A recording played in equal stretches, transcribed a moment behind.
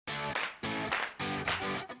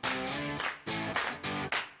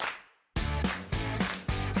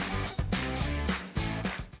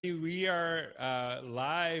We are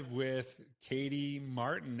live with Katie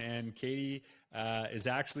Martin, and Katie is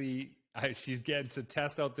actually she's getting to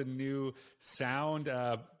test out the new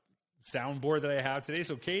soundboard that I have today.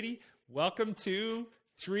 So, Katie, welcome to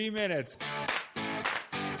 3 Minutes.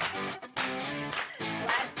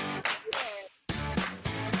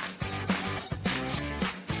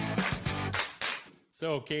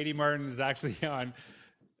 So, Katie Martin is actually on.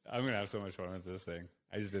 I'm going to have so much fun with this thing.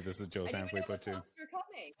 I just did this with Joe Sanfleet too. You're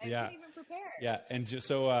coming. I Yeah. didn't even prepare. Yeah, and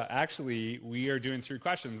actually, we are doing 3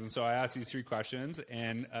 questions, and so I asked these 3 questions,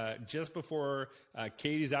 and just before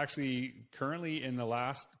Katie's actually currently in the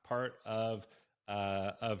last part of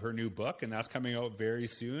her new book, and that's coming out very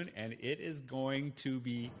soon, and it is going to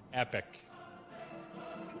be epic.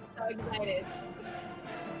 So excited.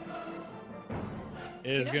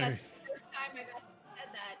 It is going to be. That's the first time I've said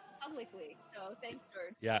that publicly. So thanks,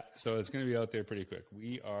 George. Yeah, so it's going to be out there pretty quick.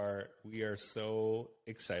 We are so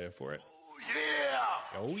excited for it.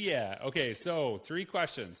 Oh yeah. Okay, so 3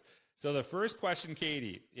 questions. So the first question,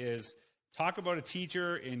 Katie, is talk about a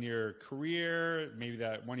teacher in your career, maybe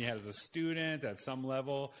that one you had as a student at some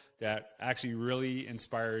level that actually really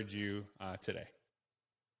inspired you today.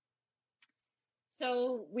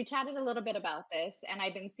 So we chatted a little bit about this, and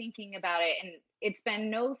I've been thinking about it, and it's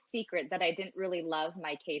been no secret that I didn't really love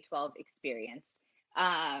my K-12 experience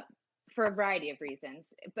for a variety of reasons.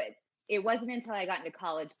 But it wasn't until I got into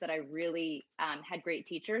college that I really had great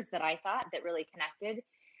teachers that I thought that really connected.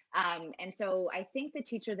 And so I think the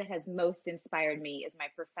teacher that has most inspired me is my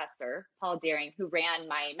professor, Paul Deering, who ran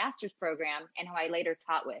my master's program and who I later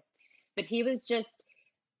taught with. But he was just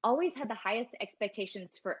always had the highest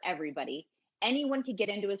expectations for everybody. Anyone could get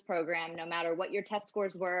into his program, no matter what your test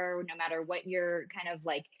scores were, no matter what your kind of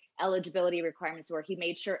like eligibility requirements were. He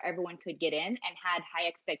made sure everyone could get in and had high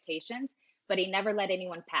expectations, but he never let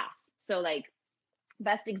anyone pass. So like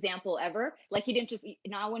best example ever, like he didn't just,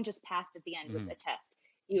 no one just passed at the end with a test.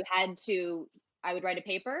 You had to, I would write a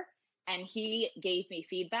paper and he gave me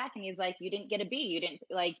feedback and he's like, you didn't get a B. You didn't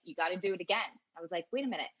like, you got to do it again. I was like, wait a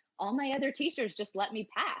minute. All my other teachers just let me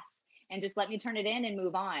pass and just let me turn it in and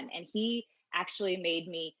move on. And he actually made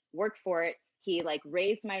me work for it. He like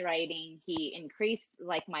raised my writing. He increased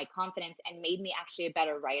like my confidence and made me actually a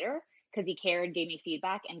better writer because he cared, gave me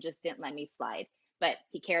feedback and just didn't let me slide. But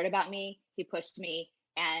he cared about me. He pushed me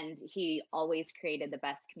and he always created the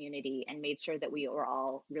best community and made sure that we were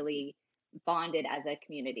all really bonded as a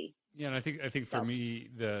community. Yeah, and I think for me,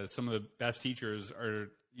 some of the best teachers are,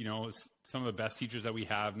 some of the best teachers that we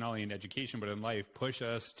have, not only in education but in life, push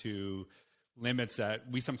us to limits that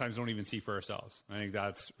we sometimes don't even see for ourselves. I think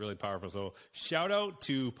that's really powerful. So shout out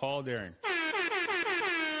to Paul Deering.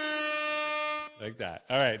 Like that.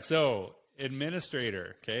 All right. So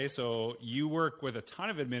administrator. Okay. So you work with a ton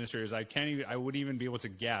of administrators. I wouldn't even be able to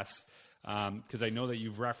guess because I know that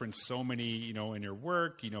you've referenced so many, in your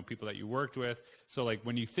work, people that you worked with. So like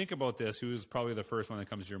when you think about this, who's probably the first one that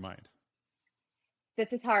comes to your mind?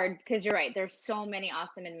 This is hard because you're right. There's so many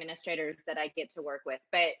awesome administrators that I get to work with.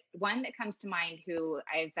 But one that comes to mind who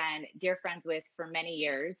I've been dear friends with for many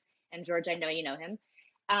years, and George, I know you know him,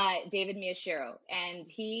 David Miyashiro. And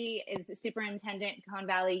he is a superintendent, Cajon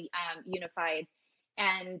Valley Unified.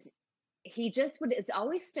 And he just has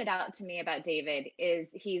always stood out to me about David is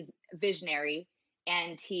he's visionary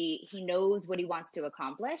and he knows what he wants to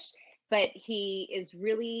accomplish, but he is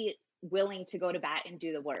really willing to go to bat and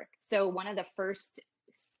do the work. So one of the first,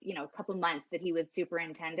 couple months that he was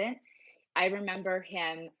superintendent, I remember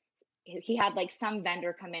he had like some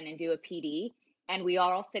vendor come in and do a PD and we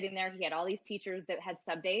are all sitting there. He had all these teachers that had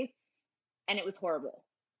sub days and it was horrible.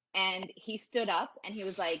 And he stood up and he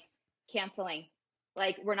was like, canceling,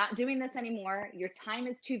 like, we're not doing this anymore. Your time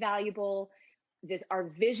is too valuable. Our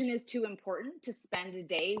vision is too important to spend a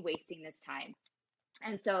day wasting this time.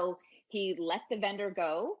 And so he let the vendor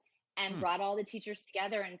go and brought all the teachers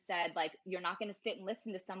together and said, like, you're not going to sit and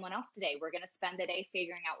listen to someone else today. We're going to spend the day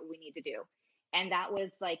figuring out what we need to do. And that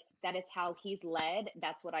was like, that is how he's led.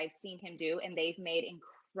 That's what I've seen him do. And they've made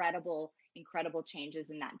incredible changes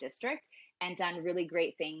in that district and done really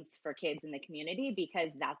great things for kids in the community because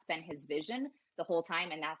that's been his vision the whole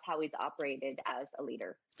time. And that's how he's operated as a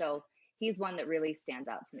leader. So he's one that really stands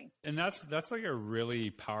out to me. And that's like a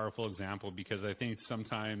really powerful example because I think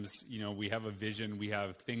sometimes, we have a vision, we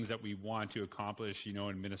have things that we want to accomplish, in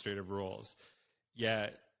administrative roles.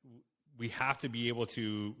 Yet we have to be able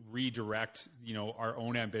to redirect, our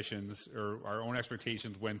own ambitions or our own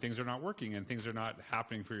expectations when things are not working and things are not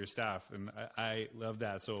happening for your staff. And I love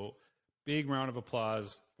that. So big round of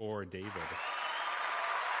applause for David.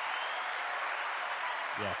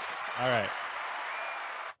 Yes. All right.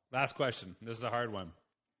 Last question. This is a hard one.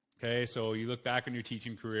 Okay, so you look back on your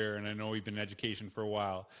teaching career, and I know you've been in education for a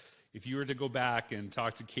while. If you were to go back and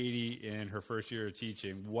talk to Katie in her first year of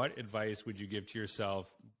teaching, what advice would you give to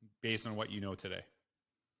yourself based on what you know today?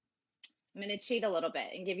 I'm going to cheat a little bit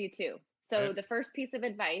and give you two. So Okay. the first piece of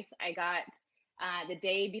advice I got the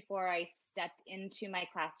day before I stepped into my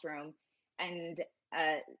classroom, and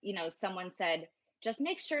someone said, just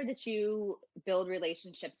make sure that you build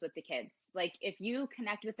relationships with the kids. Like if you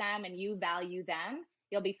connect with them and you value them,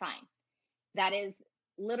 you'll be fine. That is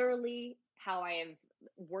literally how I have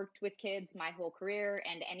worked with kids my whole career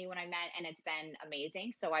and anyone I met, and it's been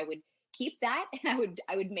amazing. So I would keep that and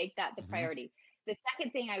I would make that the Hmm. priority. The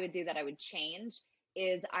second thing I would do that I would change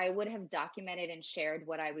is I would have documented and shared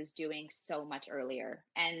what I was doing so much earlier.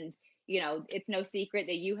 And it's no secret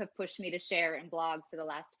that you have pushed me to share and blog for the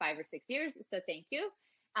last 5 or 6 years. So thank you.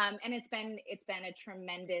 And it's been a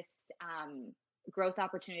tremendous growth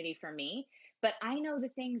opportunity for me. But I know the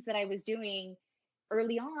things that I was doing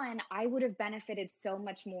early on, I would have benefited so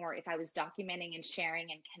much more if I was documenting and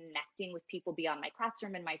sharing and connecting with people beyond my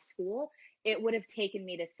classroom and my school. It would have taken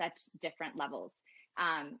me to such different levels.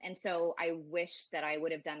 And so I wish that I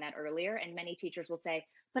would have done that earlier. And many teachers will say,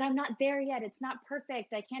 but I'm not there yet. It's not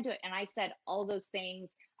perfect. I can't do it. And I said all those things.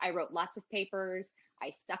 I wrote lots of papers. I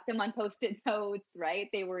stuck them on post-it notes, right?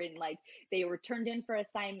 They were turned in for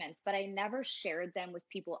assignments, but I never shared them with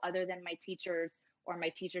people other than my teachers or my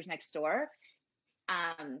teachers next door.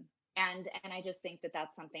 And I just think that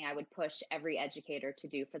that's something I would push every educator to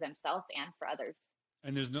do for themselves and for others.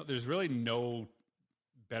 And there's really no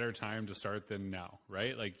better time to start than now,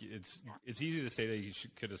 right? Like it's easy to say that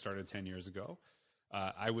could have started 10 years ago.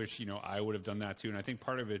 I wish, I would have done that too. And I think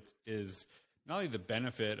part of it is not only the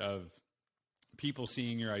benefit of people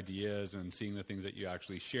seeing your ideas and seeing the things that you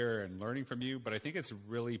actually share and learning from you, but I think it's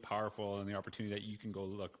really powerful and the opportunity that you can go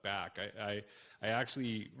look back. I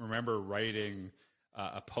actually remember writing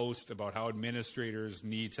a post about how administrators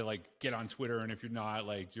need to like get on Twitter, and if you're not,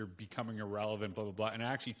 like you're becoming irrelevant, blah blah blah. And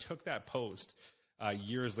I actually took that post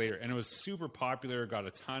years later, and it was super popular, got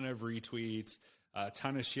a ton of retweets, a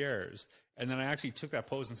ton of shares. And then I actually took that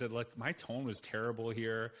post and said, look, my tone was terrible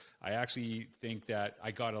here. I actually think that I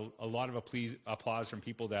got a lot of applause from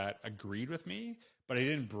people that agreed with me, but I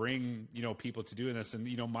didn't bring, people to doing this. And,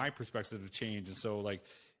 my perspective have changed. And so like,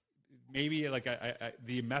 maybe like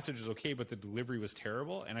the message is okay, but the delivery was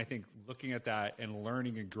terrible. And I think looking at that and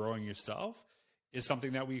learning and growing yourself is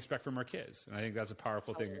something that we expect from our kids. And I think that's a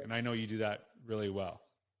powerful thing. And I know you do that really well.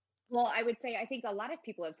 Well, I would say I think a lot of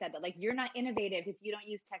people have said that, like, you're not innovative if you don't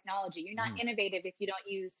use technology. You're not Mhm. innovative if you don't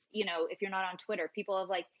use, if you're not on Twitter. People have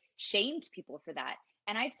like shamed people for that.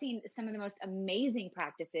 And I've seen some of the most amazing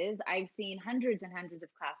practices. I've seen hundreds and hundreds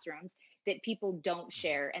of classrooms that people don't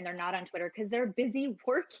share and they're not on Twitter because they're busy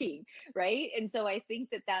working, right? And so I think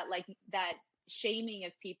that shaming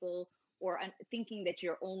of people or thinking that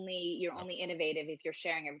you're only innovative if you're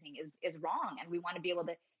sharing everything is wrong. And we want to be able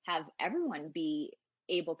to have everyone be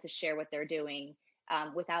able to share what they're doing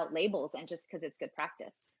without labels and just because it's good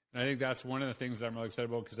practice. And I think that's one of the things that I'm really excited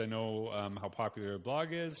about because I know how popular your blog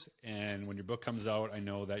is. And when your book comes out, I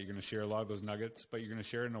know that you're going to share a lot of those nuggets, but you're going to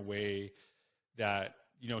share it in a way that,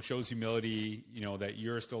 shows humility, that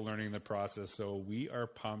you're still learning the process. So we are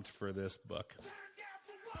pumped for this book.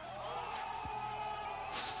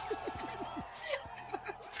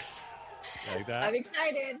 You like that? I'm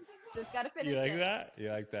excited. Just got to finish You like it. that? You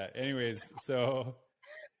like that? Anyways, so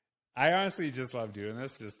I honestly just love doing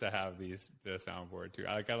this just to have the soundboard too.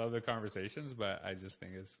 I love the conversations, but I just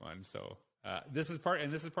think it's fun. So this is part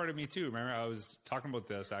of me too. Remember, I was talking about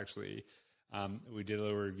this actually. We did a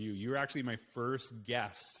little review. You were actually my first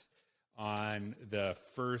guest on the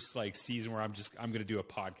first season where I'm going to do a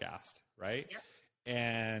podcast, right? Yep.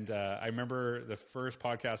 And I remember the first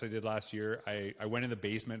podcast I did last year, I went in the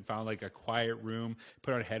basement, found a quiet room,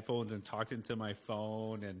 put on headphones and talked into my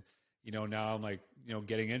phone. And, now I'm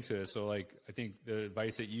getting into it. So I think the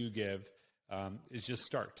advice that you give is just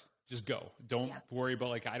start, just go. Don't worry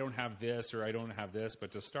about I don't have this or I don't have this,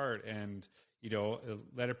 but to start and,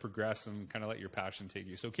 let it progress and kind of let your passion take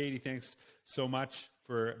you. So Katie, thanks so much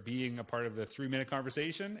for being a part of the 3-minute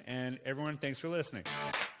conversation, and everyone, thanks for listening.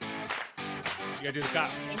 You gotta do the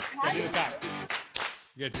clap. You gotta do the clap.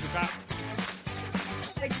 You gotta do the clap.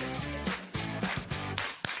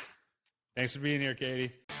 Thanks for being here,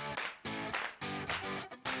 Katie.